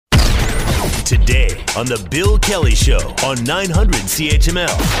Today on The Bill Kelly Show on 900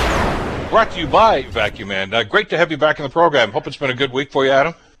 CHML. Brought to you by Vacuum Man. Great to have you back in the program. Hope it's been a good week for you,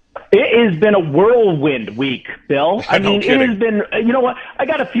 Adam. It has been a whirlwind week, Bill. I mean, kidding. It has been, you know what? I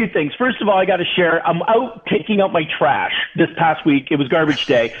got a few things. First of all, I got to share. I'm out taking out my trash this past week. It was garbage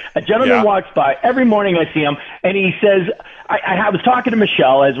day. A gentleman walks by. Every morning I see him, and he says, I was talking to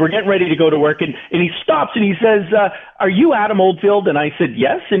Michelle as we're getting ready to go to work, and he stops and he says, are you Adam Oldfield? And I said,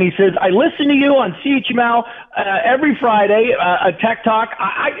 yes. And he says, I listen to you on CHML every Friday, a Tech Talk.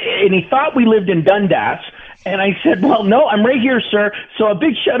 And he thought we lived in Dundas. And I said, well, no, I'm right here, sir. So a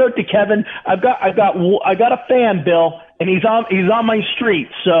big shout out to Kevin. I've got a fan, Bill, and he's on my street.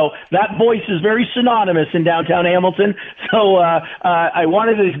 So that voice is very synonymous in downtown Hamilton. So I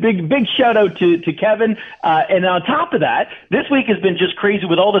wanted this big shout out to Kevin. And on top of that, this week has been just crazy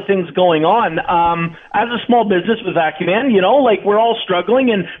with all the things going on. As a small business with Vacuum Man, like we're all struggling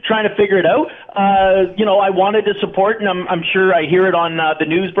and trying to figure it out. I wanted to support, and I'm sure I hear it on the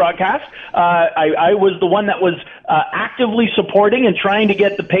news broadcast. I was the one that was actively supporting and trying to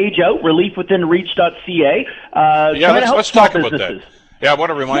get the page out, reliefwithinreach.ca. Let's talk about that. Yeah, I want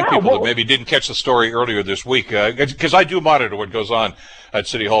to remind people that maybe didn't catch the story earlier this week, because I do monitor what goes on at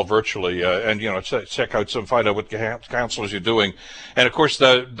City Hall virtually, and check out find out what councillors are doing, and of course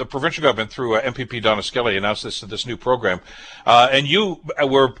the provincial government through MPP Donna Skelly announced this new program, and you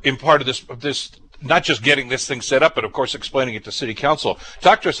were in part of this. Not just getting this thing set up, but of course explaining it to City Council.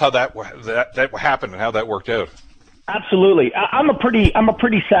 Talk to us how that happened and how that worked out. Absolutely. I'm a pretty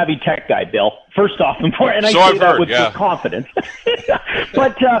savvy tech guy, Bill. First off, and I say that with confidence.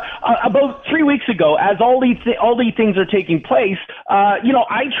 But about 3 weeks ago, as all these things are taking place,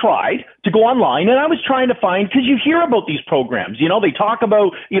 I tried to go online and I was trying to find, because you hear about these programs. They talk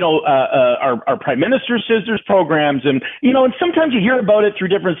about our Prime Minister says there's programs, and sometimes you hear about it through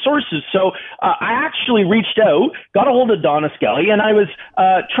different sources. So I actually reached out, got a hold of Donna Skelly, and I was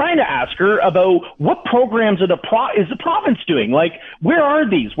trying to ask her about what programs is the province doing? Like, where are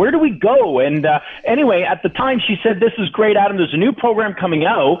these? Where do we go? And anyway, at the time she said, this is great, Adam. There's a new program coming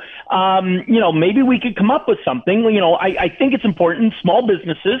out. Maybe we could come up with something. I think it's important. Small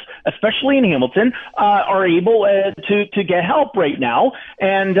businesses, especially in Hamilton, are able to get help right now.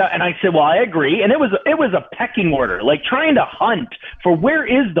 And I said, well, I agree. And it was a pecking order, like trying to hunt for where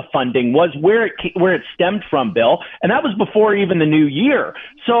is the funding was where it stemmed from, Bill. And that was before even the new year.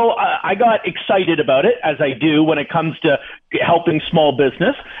 So I got excited about it, as I do when it comes to helping small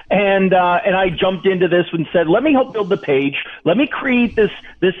business, and I jumped into this and said, let me help build the page. Let me create this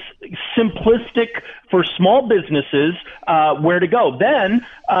simplistic for small businesses where to go. Then,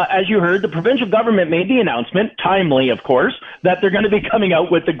 as you heard, the provincial government made the announcement, timely of course, that they're going to be coming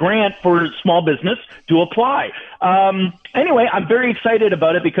out with the grant for small business to apply. Anyway, I'm very excited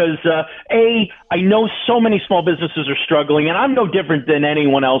about it because, I know so many small businesses are struggling, and I'm no different than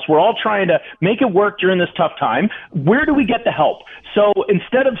anyone else. We're all trying to make it work during this tough time. Where do we get the help? So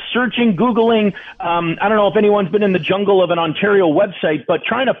instead of searching, Googling, I don't know if anyone's been in the jungle of an Ontario website, but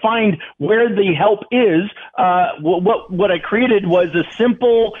trying to find where the help is, what I created was a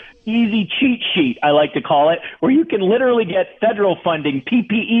simple, easy cheat sheet, I like to call it, where you can literally get federal funding,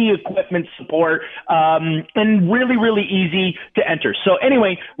 PPE equipment support, and really, really easy to enter. So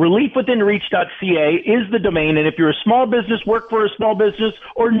anyway, reliefwithinreach.ca is the domain. And if you're a small business, work for a small business,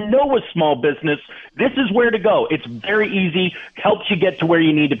 or know a small business, this is where to go. It's very easy, helps you get to where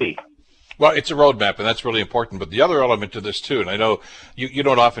you need to be. Well, it's a roadmap, and that's really important. But the other element to this, too, and I know you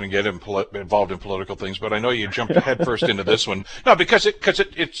don't often get involved in political things, but I know you jumped headfirst into this one. No, because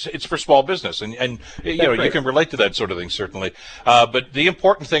it's for small business, and you can relate to that sort of thing, certainly. But the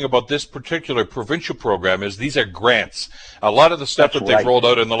important thing about this particular provincial program is these are grants. A lot of the stuff that they've rolled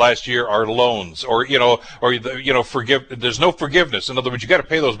out in the last year are loans, or there's no forgiveness. In other words, you got to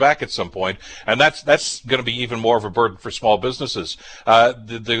pay those back at some point, and that's going to be even more of a burden for small businesses.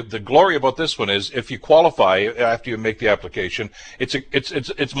 The glory about this one is if you qualify after you make the application,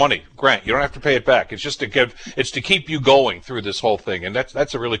 it's money, grant. You don't have to pay it back. It's just to keep you going through this whole thing, and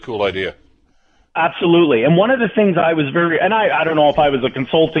that's a really cool idea. Absolutely. And one of the things I was I don't know if I was a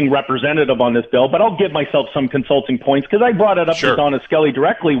consulting representative on this bill, but I'll give myself some consulting points because I brought it up to Donna Skelly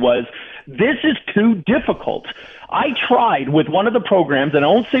directly, was this is too difficult. I tried with one of the programs, and I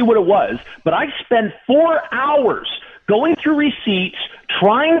won't say what it was, but I spent 4 hours going through receipts,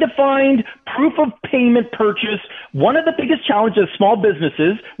 trying to find proof of payment purchase. One of the biggest challenges of small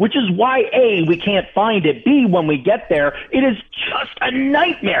businesses, which is why, A, we can't find it, B, when we get there, it is just a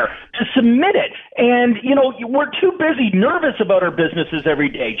nightmare to submit it. And, we're too busy, nervous about our businesses every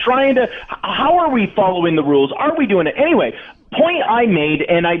day, how are we following the rules? Are we doing it? Anyway, point I made,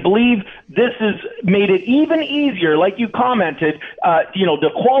 and I believe this has made it even easier, like you commented, to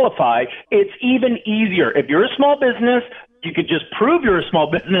qualify, it's even easier. If you're a small business, you could just prove you're a small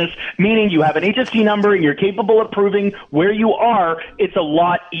business, meaning you have an HST number and you're capable of proving where you are. It's a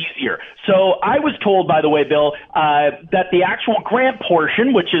lot easier. So I was told, by the way, Bill, that the actual grant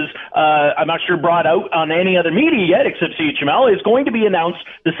portion, which is, I'm not sure brought out on any other media yet except CHML, is going to be announced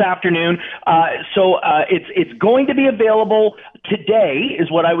this afternoon. So it's going to be available today, is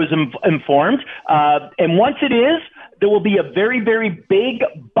what I was informed. And once it is, there will be a very, very big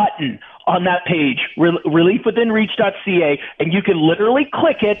button on that page, reliefwithinreach.ca, and you can literally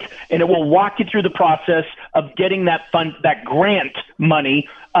click it, and it will walk you through the process of getting that grant money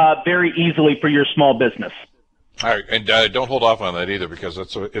very easily for your small business. All right, and don't hold off on that either, because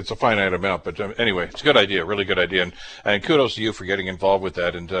it's a finite amount. But anyway, it's a good idea, really good idea, and kudos to you for getting involved with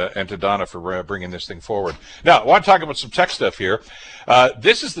that, and to Donna for bringing this thing forward. Now, I want to talk about some tech stuff here.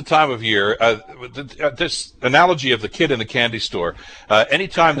 This is the time of year. This analogy of the kid in the candy store.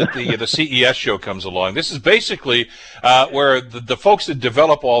 Anytime that the CES show comes along, this is basically where the folks that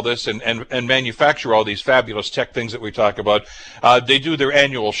develop all this and manufacture all these fabulous tech things that we talk about, they do their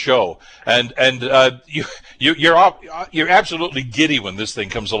annual show, and you're absolutely giddy when this thing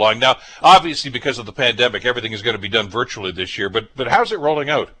comes along. Now, obviously, because of the pandemic, everything is going to be done virtually this year. But how's it rolling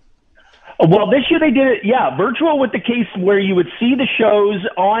out? Well, this year they did it, virtual, with the case where you would see the shows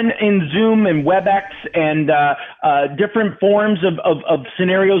in Zoom and WebEx and different forms of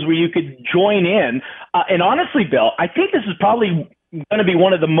scenarios where you could join in. And honestly, Bill, I think this is probably going to be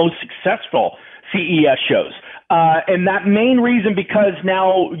one of the most successful CES shows. And that main reason because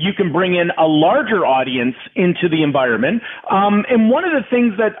now you can bring in a larger audience into the environment. And one of the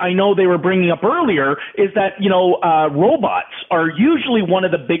things that I know they were bringing up earlier is that, robots are usually one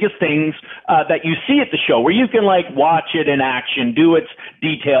of the biggest things that you see at the show, where you can watch it in action, do its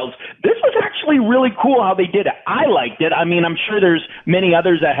details. This was actually really cool how they did it. I liked it. I mean, I'm sure there's many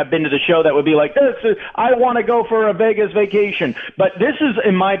others that have been to the show that would be like, I want to go for a Vegas vacation. But this is,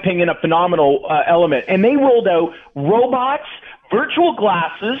 in my opinion, a phenomenal element. And they rolled out robots, virtual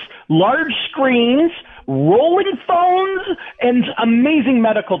glasses, large screens, rolling phones, and amazing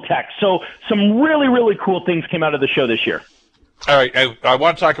medical tech. So some really, really cool things came out of the show this year. All right, I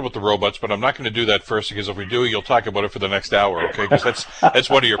want to talk about the robots, but I'm not going to do that first, because if we do, you'll talk about it for the next hour, okay? Because that's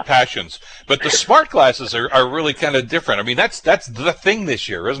one of your passions. But the smart glasses are really kind of different. I mean, that's the thing this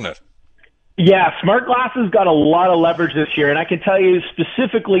year, isn't it? Yeah, smart glasses got a lot of leverage this year, and I can tell you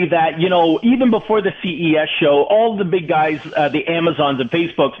specifically that, even before the CES show, all the big guys, the Amazons and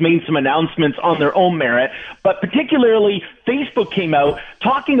Facebooks, made some announcements on their own merit, but particularly Facebook came out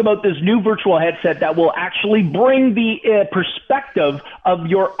talking about this new virtual headset that will actually bring the perspective of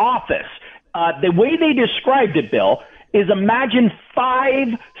your office. The way they described it, Bill, is imagine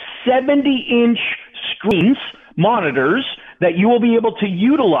 5 70-inch screens, monitors, that you will be able to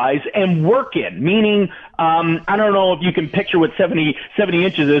utilize and work in, meaning, I don't know if you can picture what 70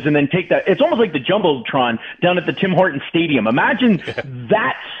 inches is and then take that. It's almost like the Jumbotron down at the Tim Hortons Stadium. Imagine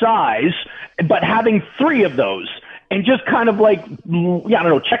that size, but having 3 of those and just kind of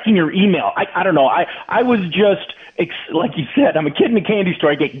checking your email. I don't know. I was just, like you said, I'm a kid in a candy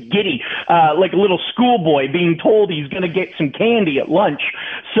store. I get giddy, like a little schoolboy being told he's going to get some candy at lunch.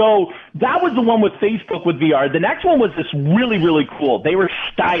 So that was the one with Facebook with VR. The next one was this really, really cool. They were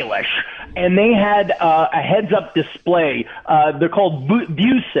stylish, and they had a heads-up display. They're called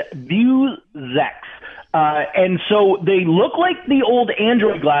Vuzix. And so they look like the old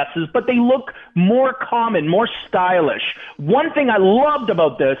Android glasses, but they look more common, more stylish. One thing I loved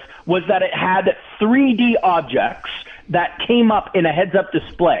about this was that it had 3D objects that came up in a heads-up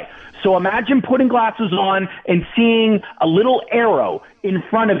display. So imagine putting glasses on and seeing a little arrow in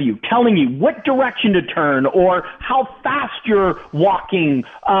front of you telling you what direction to turn or how fast you're walking.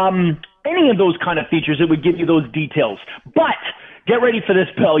 Any of those kind of features, it would give you those details. But get ready for this,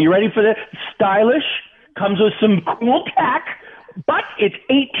 Bill. You ready for this? Stylish. Comes with some cool tech, but it's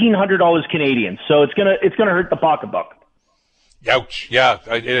 $1,800 Canadian, so it's gonna hurt the pocketbook. Ouch! Yeah,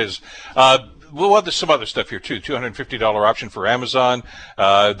 it is. Well, there's some other stuff here too. $250 option for Amazon.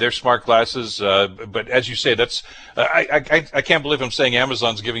 Their smart glasses, but as you say, that's I can't believe I'm saying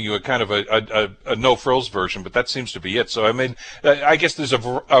Amazon's giving you a kind of a no frills version, but that seems to be it. So I mean, I guess there's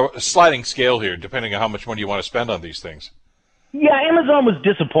a sliding scale here, depending on how much money you want to spend on these things. Yeah, Amazon was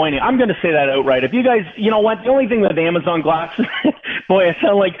disappointing. I'm going to say that outright. If you guys, you know what, the only thing with Amazon glasses, boy, I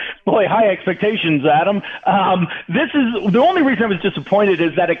sound like Boy, high expectations, Adam. This is the only reason I was disappointed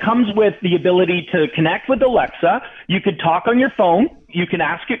is that it comes with the ability to connect with Alexa. You could talk on your phone. You can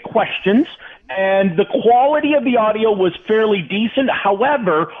ask it questions. And the quality of the audio was fairly decent.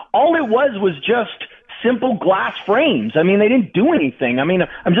 However, all it was just simple glass frames. I mean, they didn't do anything. I mean,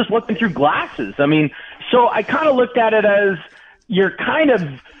 I'm just looking through glasses. I mean, so I kind of looked at it as you're kind of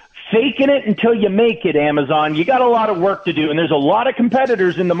faking it until you make it, Amazon. You got a lot of work to do, and there's a lot of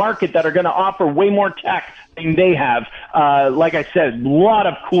competitors in the market that are going to offer way more tech than they have. Like I said, a lot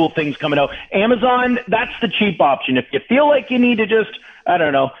of cool things coming out. Amazon, that's the cheap option. If you feel like you need to just, I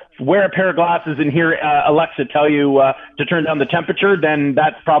don't know, wear a pair of glasses and hear Alexa tell you to turn down the temperature, then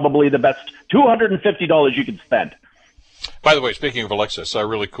that's probably the best $250 you could spend. By the way, speaking of Alexa, I saw a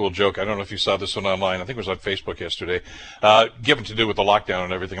really cool joke. I don't know if you saw this one online. I think it was on Facebook yesterday, given to do with the lockdown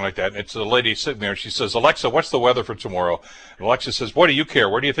and everything like that. And it's a lady sitting there, and she says, Alexa, what's the weather for tomorrow? And Alexa says, what do you care?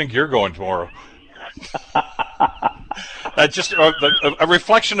 Where do you think you're going tomorrow? Just a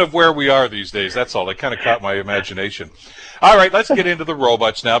reflection of where we are these days. That's all. It kind of caught my imagination. All right, let's get into the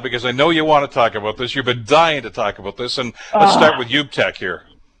robots now, because I know you want to talk about this. You've been dying to talk about this, and let's start with UBTech here.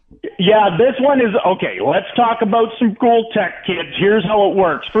 Yeah, this one is, okay, let's talk about some cool tech, kids. Here's how it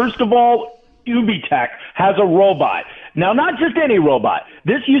works. First of all, UBTech has a robot. Now, not just any robot.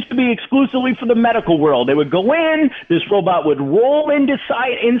 This used to be exclusively for the medical world. They would go in, this robot would roll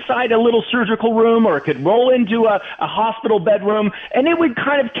inside a little surgical room, or it could roll into a hospital bedroom, and it would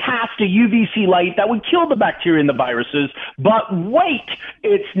kind of cast a UVC light that would kill the bacteria and the viruses. But wait,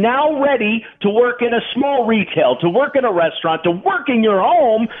 it's now ready to work in a small retail, to work in a restaurant, to work in your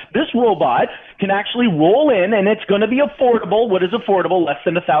home. This robot can actually roll in, and it's going to be affordable. What is affordable? Less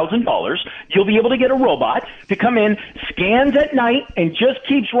than $1,000. You'll be able to get a robot to come in, scans at night, and just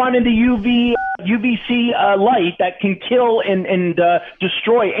keeps running the UVC light that can kill and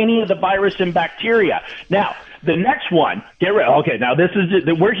destroy any of the virus and bacteria. Now, the next one, get ready. Okay, now this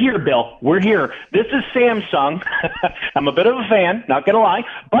is, we're here, Bill. We're here. This is Samsung. I'm a bit of a fan, not going to lie,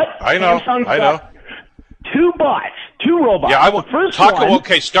 but I know. two robots. Yeah, I will. First one,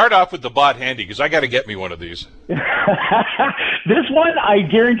 okay, start off with the Bot Handy, because I got to get me one of these. This one, I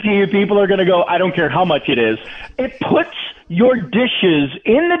guarantee you, people are going to go, I don't care how much it is. It puts your dishes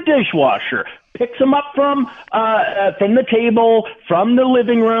in the dishwasher, picks them up from the table, from the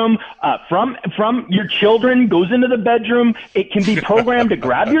living room, from your children, goes into the bedroom. It can be programmed to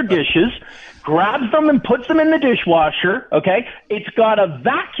grab your dishes, grabs them and puts them in the dishwasher, okay? It's got a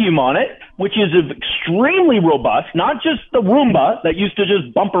vacuum on it, which is extremely robust, not just the Roomba that used to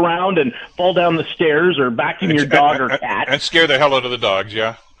just bump around and fall down the stairs or vacuum your dog or cat. And scare the hell out of the dogs,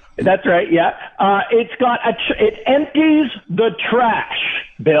 yeah. That's right, yeah. It's got it empties the trash,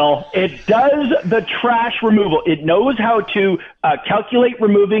 Bill. It does the trash removal. It knows how to calculate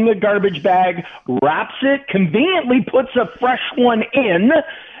removing a garbage bag, wraps it, conveniently puts a fresh one in,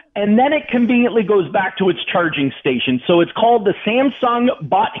 and then it conveniently goes back to its charging station. So it's called the Samsung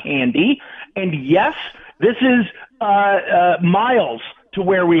Bot Handy. And yes, this is miles to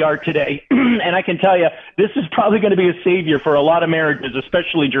where we are today. And I can tell you, this is probably going to be a savior for a lot of marriages,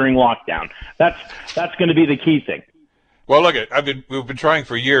 especially during lockdown. That's going to be the key thing. Well, look, we've been trying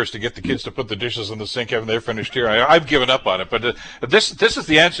for years to get the kids to put the dishes in the sink, and they're finished here. I've given up on it, but this is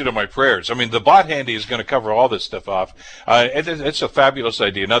the answer to my prayers. I mean, the Bot Handy is going to cover all this stuff off. It's a fabulous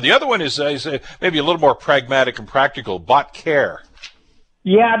idea. Now, the other one is maybe a little more pragmatic and practical, Bot Care.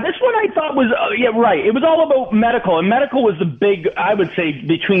 Yeah, this one I thought was, right. It was all about medical, and medical was the big, I would say,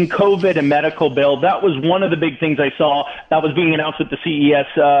 between COVID and medical, Bill, that was one of the big things I saw that was being announced at the CES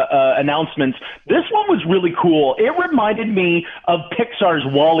announcements. This one was really cool. It reminded me of Pixar's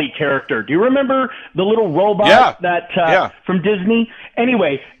WALL-E character. Do you remember the little robot from Disney?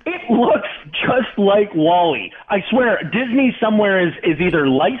 Anyway, it looks just like WALL-E. I swear, Disney somewhere is either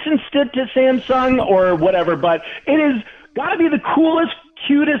licensed it to Samsung or whatever, but it is got to be the coolest,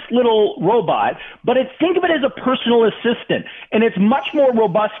 cutest little robot, but think of it as a personal assistant. And it's much more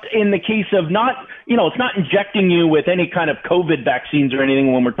robust in the case of not, it's not injecting you with any kind of COVID vaccines or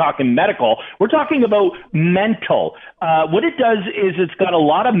anything when we're talking medical. We're talking about mental. What it does is it's got a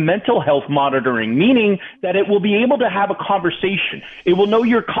lot of mental health monitoring, meaning that it will be able to have a conversation. It will know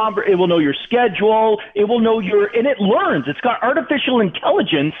your it will know your schedule. It will know and it learns. It's got artificial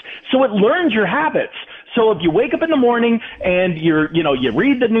intelligence, so it learns your habits. So if you wake up in the morning and you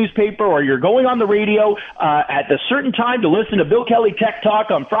read the newspaper or you're going on the radio at a certain time to listen to Bill Kelly Tech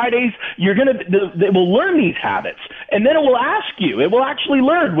Talk on Fridays, it will learn these habits. and then it will ask you. It will actually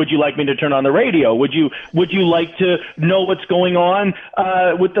learn. Would you like me to turn on the radio? Would you like to know what's going on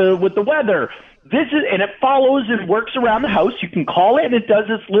with the weather? And it follows and works around the house. You can call it, and it does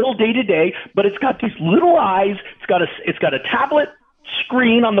its little day-to-day, but it's got these little eyes. It's got a tablet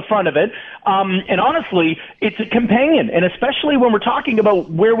screen on the front of it, and honestly, it's a companion. And especially when we're talking about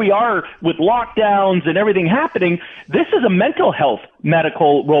where we are with lockdowns and everything happening, this is a mental health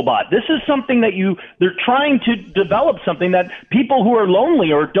medical robot. This is something that they're trying to develop, something that people who are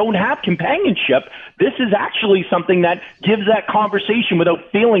lonely or don't have companionship, this is actually something that gives that conversation without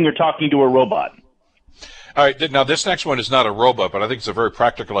feeling you're talking to a robot. All right, now this next one is not a robot, but I think it's a very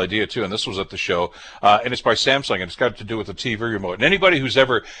practical idea too, and this was at the show, and it's by Samsung, and it's got to do with the TV remote. And anybody who's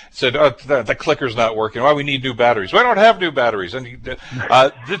ever said, oh, the clicker's not working, why we need new batteries? Well, I don't have new batteries. And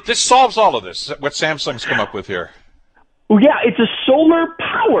this solves all of this, what Samsung's come up with here. Well, yeah, it's a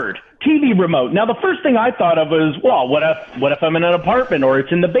solar-powered TV remote. Now, the first thing I thought of was, well, what if I'm in an apartment or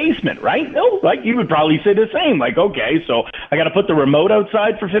it's in the basement, right? No, like you would probably say the same. Like, okay, so I got to put the remote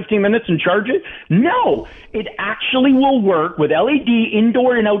outside for 15 minutes and charge it? No, it actually will work with LED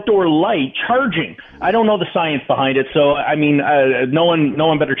indoor and outdoor light charging. I don't know the science behind it, so I mean, no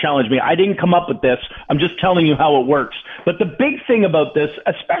one better challenge me. I didn't come up with this. I'm just telling you how it works. But the big thing about this,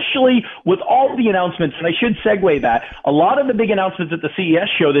 especially with all the announcements, and I should segue that, a lot of the big announcements at the CES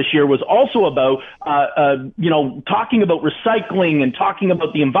show this year was also about, talking about recycling and talking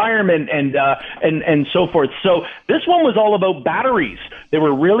about the environment and so forth. So this one was all about batteries. They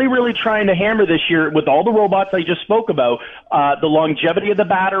were really, really trying to hammer this year with all the robots I just spoke about, the longevity of the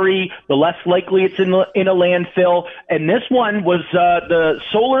battery, the less likely it's in a landfill. And this one was the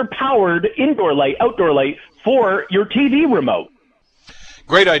solar-powered indoor light, outdoor light for your TV remote.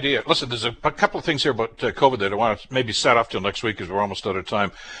 Great idea. Listen, there's a couple of things here about COVID that I want to maybe set off till next week because we're almost out of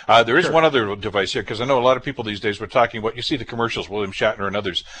time. There is one other device here because I know a lot of people these days were talking about, you see the commercials, William Shatner and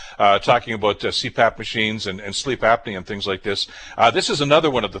others, talking about CPAP machines and sleep apnea and things like this. This is another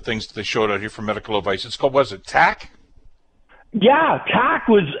one of the things that they showed out here for medical advice. It's called, what is it, TAC? Yeah, TAC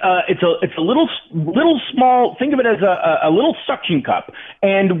was, it's a little small, think of it as a little suction cup.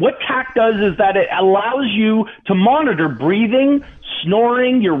 And what TAC does is that it allows you to monitor breathing,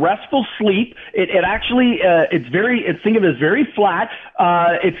 snoring, your restful sleep. It actually, think of it as very flat.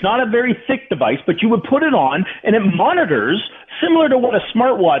 It's not a very thick device, but you would put it on and it monitors similar to what a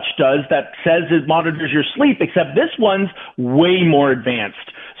smartwatch does that says it monitors your sleep, except this one's way more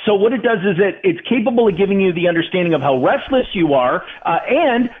advanced. So what it does is it's capable of giving you the understanding of how restless you are,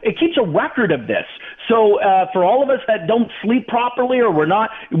 and it keeps a record of this. So for all of us that don't sleep properly or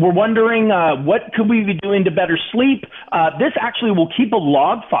we're wondering what could we be doing to better sleep, this actually will keep a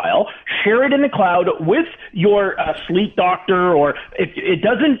log file, share it in the cloud with your sleep doctor, or it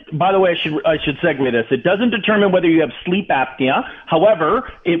doesn't, by the way, I should segue this, it doesn't determine whether you have sleep apnea.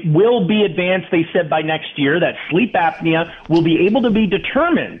 However, it will be advanced, they said, by next year, that sleep apnea will be able to be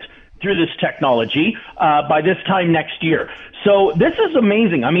determined through this technology by this time next year. So this is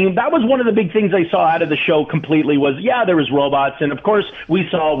amazing. I mean, that was one of the big things I saw out of the show completely was, yeah, there was robots. And of course, we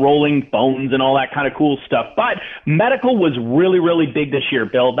saw rolling phones and all that kind of cool stuff. But medical was really, really big this year,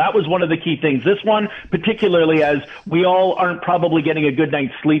 Bill. That was one of the key things. This one, particularly as we all aren't probably getting a good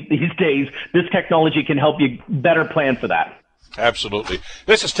night's sleep these days, this technology can help you better plan for that. Absolutely.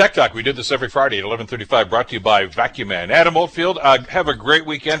 This is Tech Talk. We did this every Friday at 11:35, brought to you by Vacuum Man. Adam Oldfield, have a great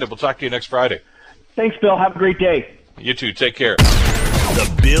weekend, and we'll talk to you next Friday. Thanks, Bill. Have a great day. You too. Take care. The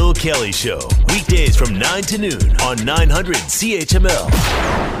Bill Kelly Show, weekdays from 9 to noon on 900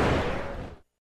 CHML.